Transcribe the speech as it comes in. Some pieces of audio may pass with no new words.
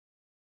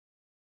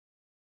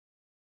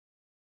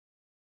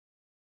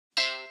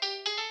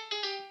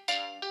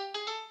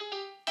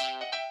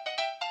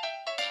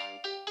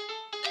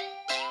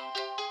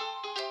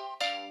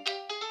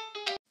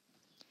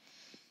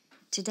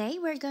Today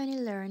we're going to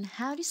learn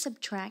how to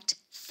subtract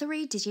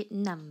three-digit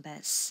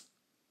numbers.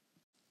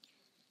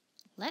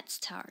 Let's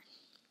start.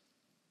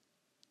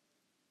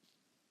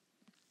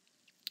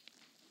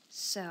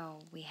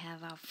 So we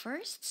have our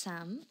first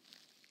sum.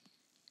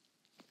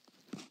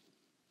 We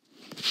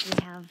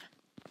have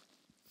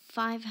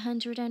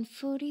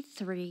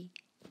 543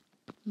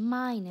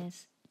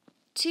 minus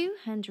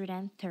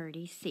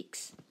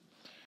 236.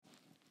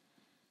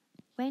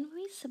 When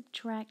we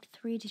subtract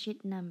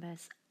three-digit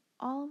numbers,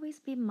 always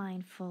be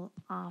mindful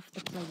of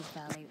the place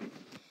value.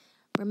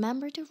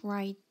 Remember to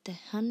write the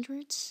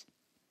hundreds,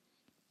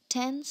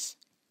 tens,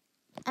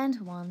 and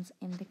ones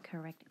in the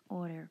correct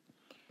order,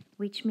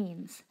 which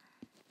means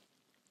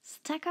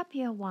stack up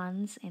your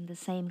ones in the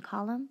same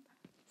column,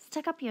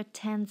 stack up your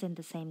tens in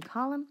the same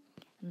column,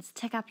 and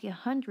stack up your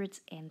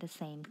hundreds in the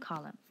same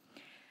column.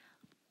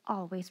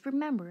 Always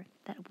remember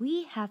that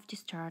we have to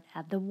start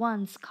at the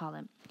ones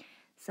column.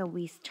 So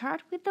we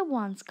start with the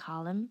ones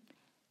column,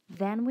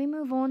 then we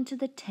move on to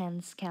the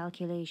tens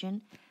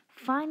calculation.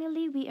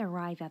 Finally, we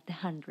arrive at the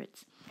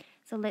hundreds.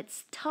 So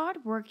let's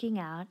start working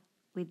out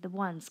with the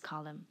ones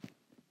column.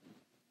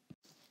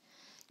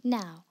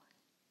 Now,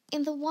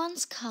 in the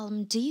ones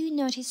column, do you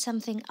notice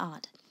something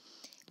odd?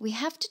 We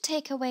have to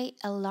take away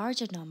a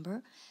larger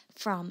number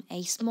from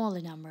a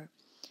smaller number.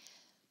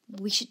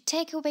 We should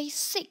take away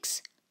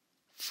 6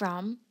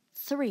 from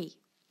 3,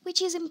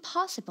 which is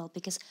impossible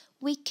because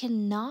we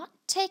cannot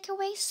take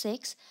away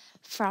 6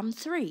 from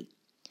 3.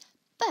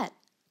 But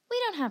we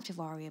don't have to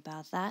worry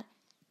about that.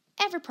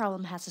 Every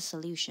problem has a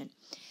solution.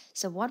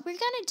 So what we're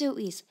going to do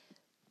is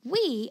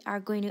we are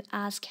going to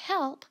ask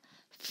help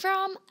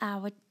from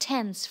our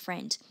tens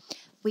friend,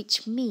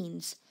 which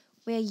means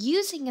we're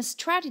using a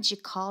strategy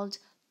called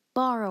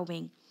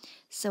borrowing.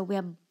 So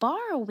we're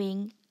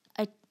borrowing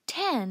a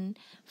 10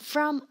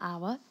 from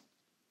our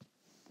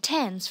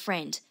tens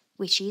friend,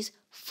 which is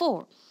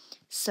 4.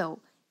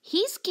 So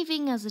he's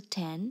giving us a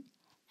 10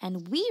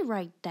 and we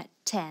write that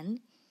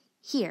 10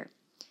 here,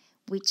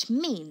 which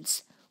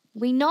means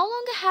we no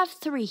longer have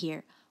 3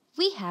 here.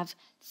 We have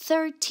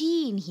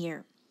 13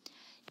 here.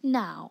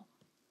 Now,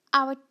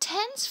 our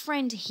tens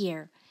friend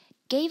here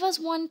gave us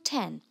one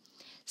 10.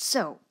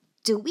 So,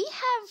 do we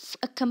have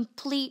a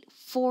complete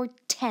 4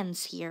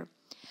 tens here?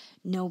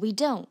 No, we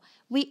don't.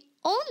 We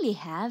only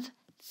have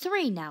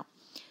 3 now.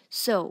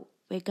 So,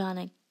 we're going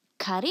to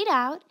cut it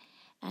out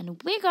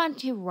and we're going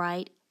to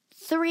write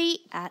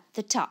 3 at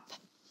the top.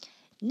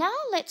 Now,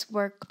 let's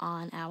work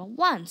on our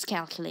ones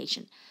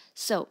calculation.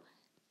 So,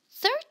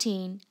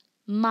 13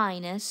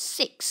 minus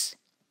 6.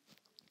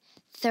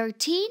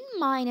 13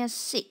 minus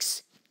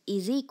 6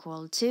 is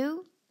equal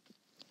to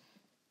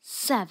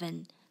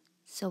 7.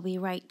 So we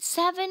write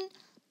 7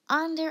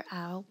 under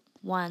our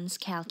ones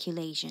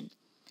calculation.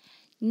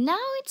 Now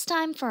it's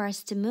time for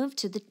us to move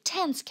to the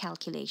tens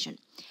calculation.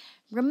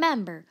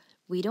 Remember,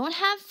 we don't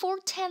have 4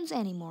 tens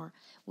anymore.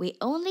 We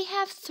only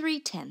have 3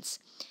 tens.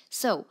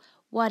 So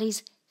what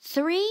is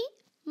 3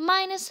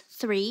 minus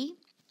 3?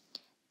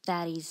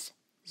 That is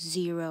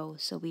 0.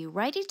 So we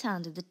write it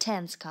under the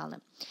tens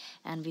column.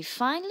 And we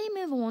finally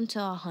move on to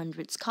our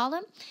hundreds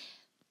column.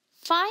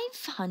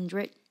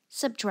 500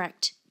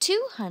 subtract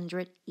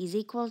 200 is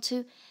equal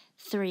to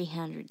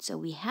 300. So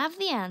we have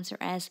the answer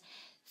as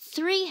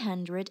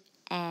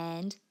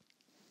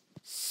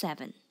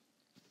 307.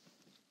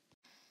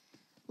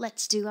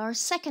 Let's do our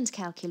second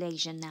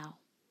calculation now.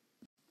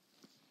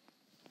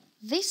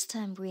 This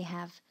time we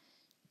have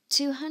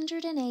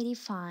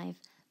 285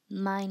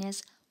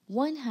 minus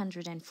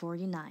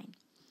 149.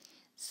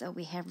 So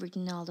we have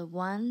written all the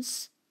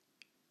ones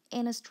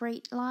in a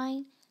straight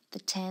line, the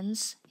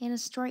tens in a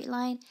straight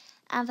line,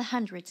 and the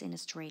hundreds in a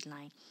straight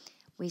line.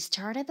 We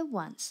start at the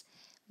ones.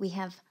 We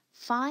have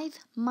 5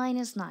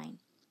 minus 9,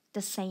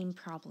 the same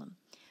problem.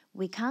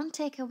 We can't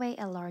take away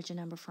a larger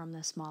number from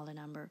the smaller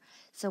number.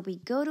 So we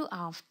go to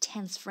our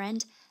tens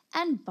friend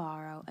and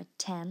borrow a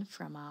 10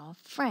 from our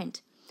friend.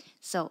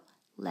 So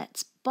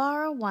let's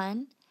borrow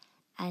 1,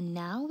 and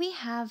now we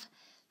have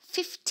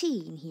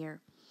 15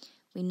 here.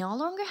 We no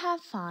longer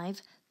have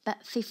 5,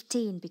 but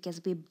 15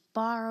 because we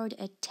borrowed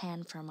a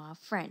 10 from our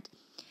friend.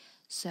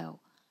 So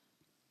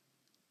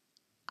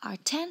our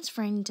tens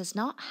friend does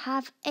not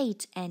have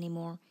 8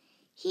 anymore.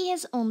 He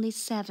has only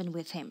 7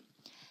 with him.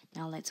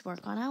 Now let's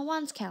work on our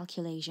ones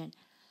calculation.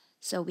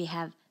 So we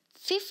have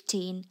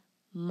 15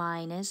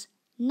 minus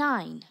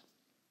 9.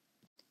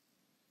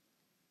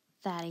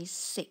 That is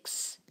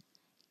 6.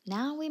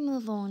 Now we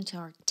move on to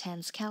our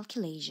tens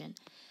calculation.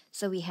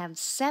 So we have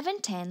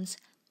 7 tens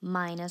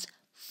minus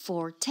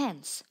 4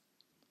 tens.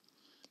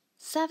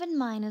 7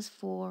 minus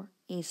 4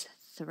 is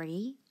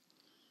 3.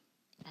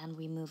 And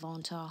we move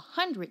on to our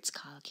hundreds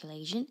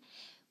calculation,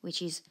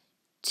 which is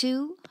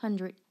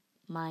 200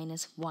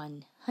 minus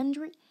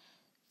 100.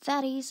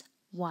 That is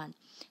 1.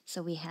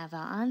 So we have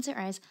our answer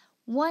as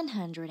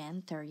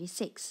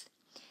 136.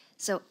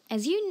 So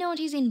as you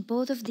notice in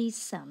both of these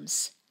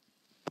sums,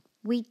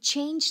 we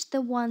changed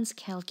the ones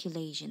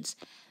calculations.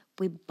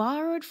 We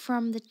borrowed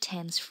from the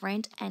tens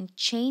friend and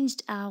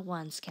changed our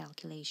ones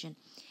calculation.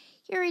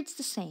 Here it's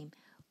the same.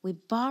 We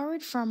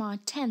borrowed from our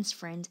tens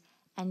friend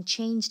and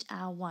changed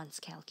our ones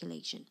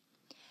calculation.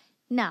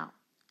 Now,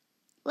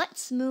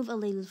 let's move a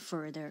little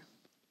further.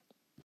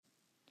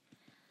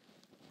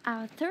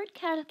 Our third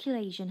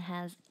calculation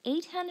has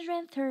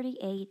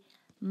 838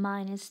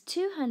 minus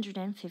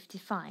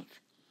 255.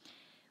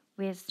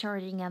 We're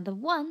starting at the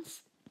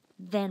ones,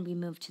 then we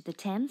move to the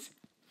tens,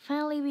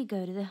 finally we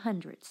go to the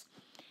hundreds.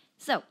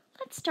 So,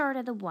 let's start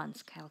at the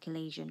ones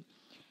calculation.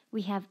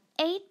 We have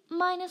 8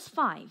 minus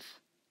 5.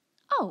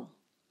 Oh,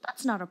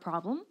 that's not a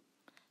problem,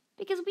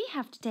 because we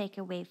have to take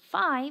away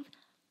 5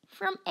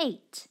 from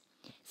 8.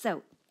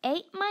 So,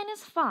 8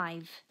 minus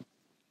 5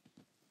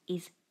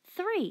 is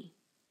 3.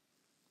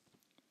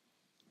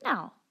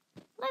 Now,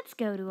 let's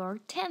go to our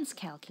tens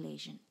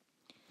calculation.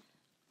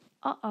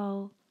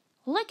 Uh-oh,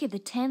 look at the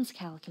tens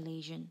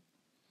calculation.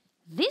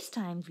 This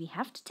time we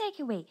have to take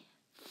away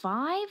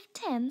 5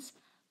 tenths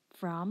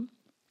from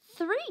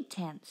 3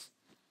 tenths.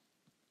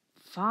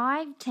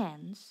 5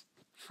 tenths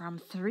from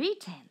 3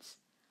 tenths.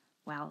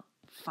 Well,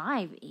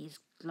 5 is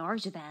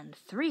larger than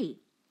 3.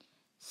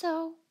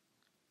 So,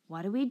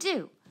 what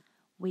do?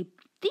 We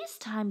this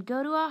time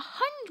go to our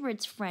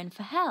hundreds friend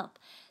for help.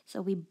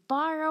 So we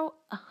borrow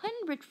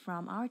 100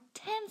 from our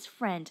tens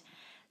friend.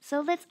 So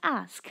let's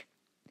ask.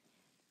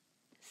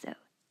 So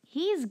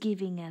he's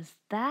giving us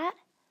that.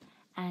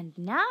 And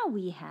now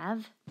we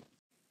have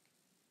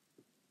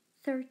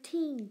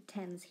 13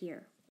 tens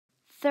here.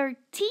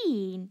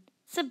 13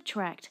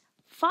 subtract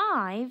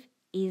 5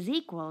 is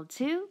equal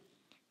to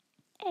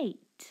 8.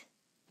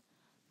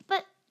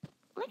 But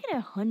look at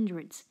our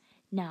hundreds.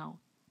 Now,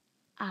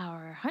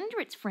 our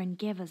hundreds friend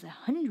gave us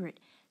 100,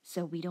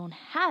 so we don't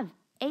have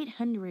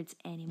 800s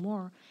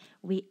anymore.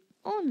 We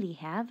only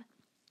have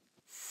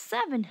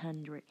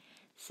 700.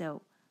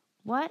 So,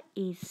 what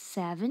is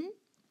 7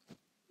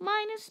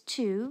 minus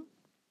 2?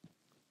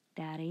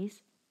 That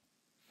is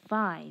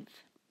 5.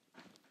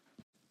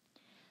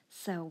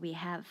 So, we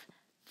have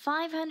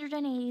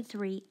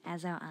 583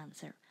 as our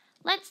answer.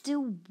 Let's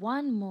do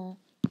one more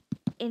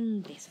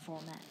in this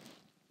format.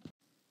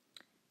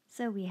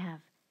 So, we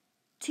have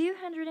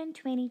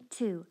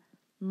 222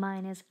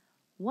 minus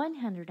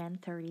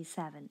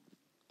 137.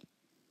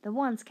 The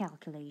ones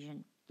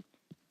calculation.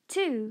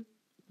 2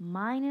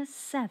 minus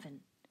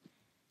 7.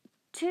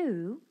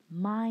 2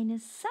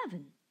 minus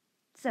 7.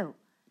 So,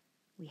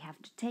 we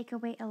have to take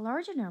away a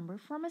larger number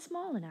from a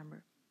smaller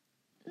number.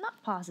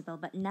 Not possible,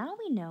 but now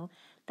we know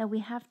that we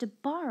have to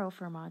borrow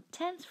from our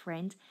tens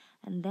friend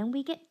and then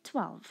we get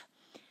 12.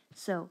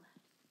 So,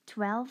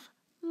 12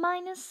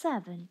 minus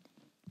 7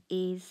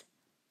 is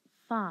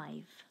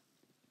 5.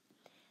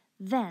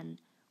 Then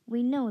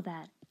we know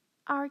that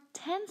our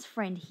tens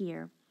friend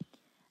here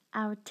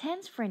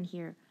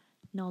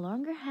no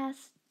longer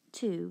has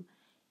 2.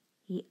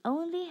 He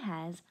only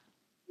has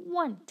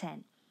 1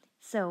 10.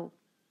 So,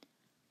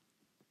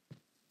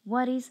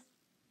 what is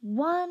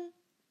 1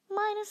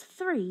 minus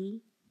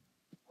 3?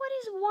 What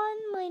is 1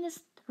 minus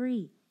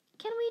 3?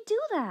 Can we do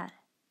that?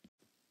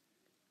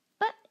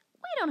 But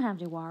we don't have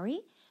to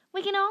worry.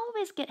 We can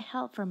always get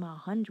help from our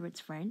hundreds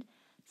friend.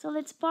 So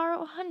let's borrow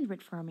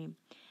 100 from him.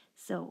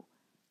 So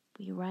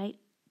we write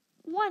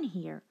 1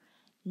 here.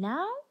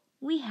 Now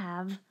we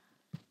have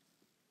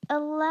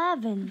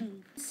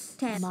 11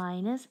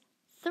 minus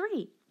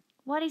 3.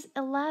 What is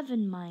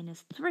 11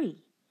 minus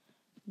 3?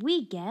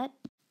 We get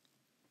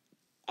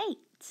 8.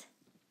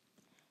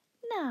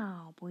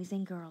 Now, boys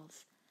and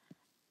girls,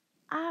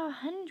 our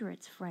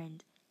hundreds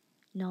friend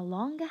no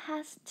longer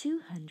has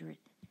 200.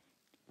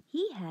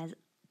 He has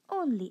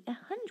only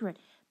 100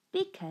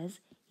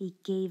 because he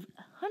gave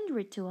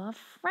 100 to our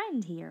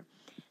friend here.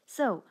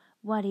 So,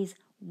 what is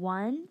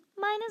 1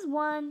 minus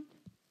 1?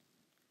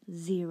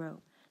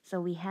 0. So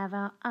we have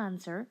our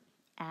answer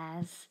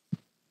as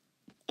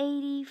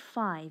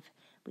 85.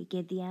 We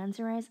get the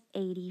answer as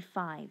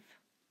 85.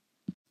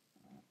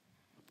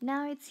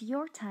 Now it's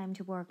your time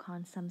to work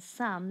on some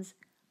sums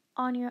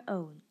on your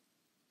own.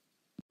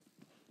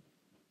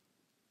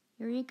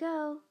 Here you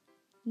go.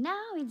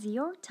 Now it's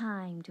your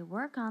time to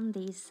work on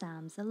these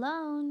sums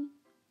alone.